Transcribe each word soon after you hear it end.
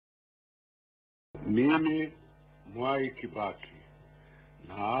Mimi Mwai Kibaki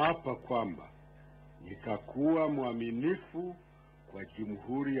naapa kwamba nitakuwa mwaminifu kwa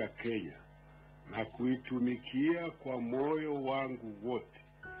Jamhuri ya Kenya na kuitumikia kwa moyo wangu wote,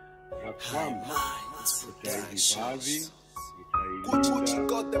 na kwamba nitahifadhi,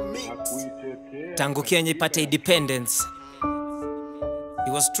 nitailinda na kuitetea. Tangu Kenya ipate independence,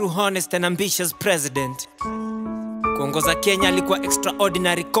 he was true, honest and ambitious president. Kuongoza Kenya alikuwa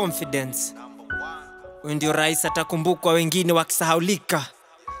extraordinary confidence. Huyu ndio rais atakumbukwa, wengine wakisahaulika.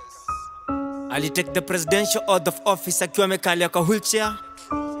 Alitake the presidential oath of office akiwa amekalia kwa wheelchair,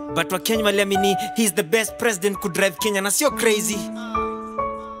 but Wakenya waliamini he is the best president could drive Kenya, na sio crazy.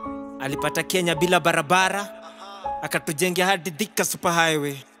 Alipata Kenya bila barabara, akatujengea hadi Thika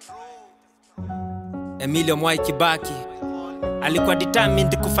superhighway. MWAI Kibaki alikuwa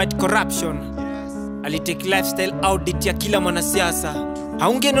determined kufight corruption. Alitake lifestyle audit ya kila mwanasiasa.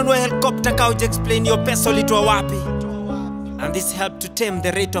 Haungenunua helicopter ka uje explain your pesa ulitoa wapi. And this helped to tame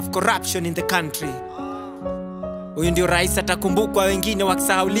the rate of corruption in the country. Huyu ndio rais atakumbukwa, wengine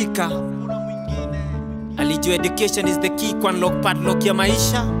wakisahaulika. Alijua education is the key kwa unlock padlock ya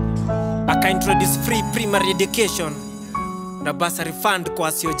maisha. Aka-introduce free primary education na bursary fund kwa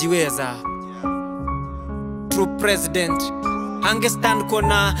wasiojiweza. True president angestand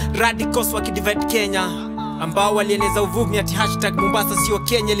kona radicals wakidivide Kenya, ambao walieneza uvumi ati #Mombasa sio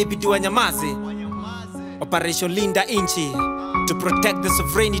Kenya, ilibidi wanyamaze. Operation Linda Inchi to protect the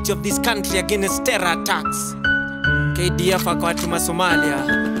sovereignty of this country against terror attacks. KDF akawatuma Somalia,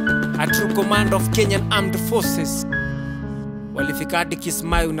 a true command of Kenyan Armed Forces. Walifika hadi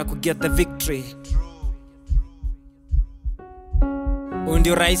Kismayu na kuget the victory. Huyu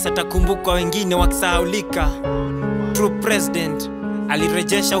ndio rais atakumbukwa, wengine wakisahaulika. True president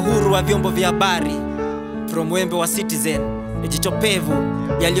alirejesha uhuru wa vyombo vya habari from wembe wa Citizen, jichopevu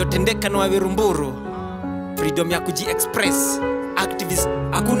yaliyotendeka na Wawirumburu. Freedom ya kuji-express, activist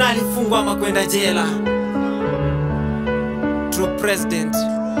hakuna alifungwa ama kwenda jela. True president,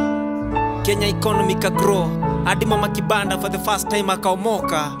 Kenya economy ka grow hadi mama kibanda for the first time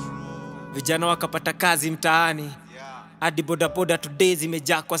akaomoka. Vijana wakapata kazi mtaani, hadi bodaboda today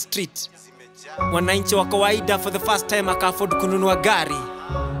zimejaa kwa street. Wananchi wa kawaida for the first time aka-afford kununua gari.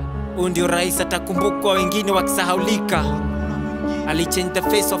 Huyu ndio rais atakumbukwa, wengine wakisahaulika. Alichange the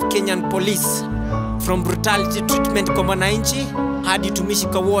face of Kenyan police from brutality treatment kwa wananchi hadi tumishi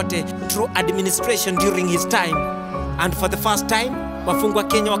kwa wote through administration during his time. And for the first time wafungwa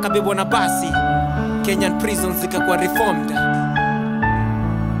Kenya wakabebwa na basi. Kenyan prisons zikakuwa reformed.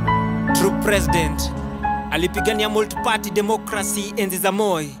 True president alipigania multi-party democracy enzi za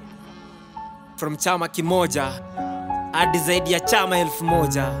Moi, from chama kimoja hadi zaidi ya chama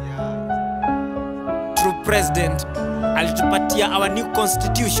 1000. True president alitupatia our new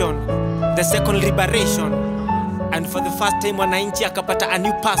constitution, the second liberation, and for the first time wananchi akapata a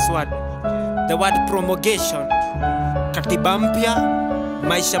new password, the word promulgation. Katiba mpya,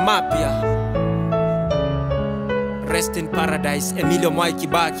 maisha mapya. Rest in paradise MWAI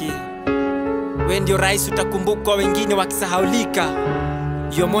Kibaki. Wewe ndio rais utakumbukwa, wengine wakisahaulika.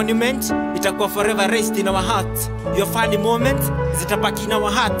 Your monument itakuwa forever raised in our hearts. Your funny moments zitabaki in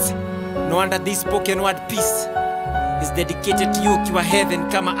our hearts. No wonder this spoken word peace is dedicated to you, kiwa heaven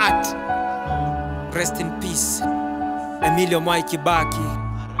kama art. Rest in peace MWAI Kibaki.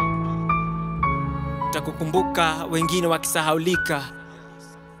 Takukumbuka, wengine wakisahaulika.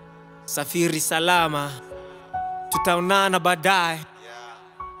 Safiri salama, tutaonana baadaye.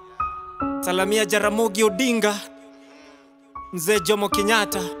 Salamia Jaramogi Odinga, Mzee Jomo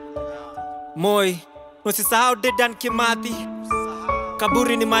Kenyatta, Moi, usisahau Dedan Kimathi.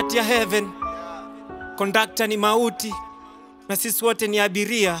 Kaburi ni mati ya heaven, conductor ni mauti, na sisi wote ni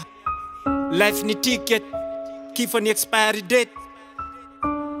abiria. Life ni ticket, kifo ni expiry date,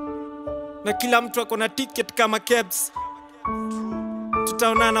 na kila mtu akona ticket kama cabs.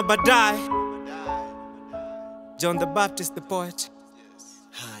 Tutaonana baadaye. John the Baptist the poet.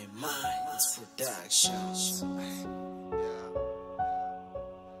 High Minds Productions.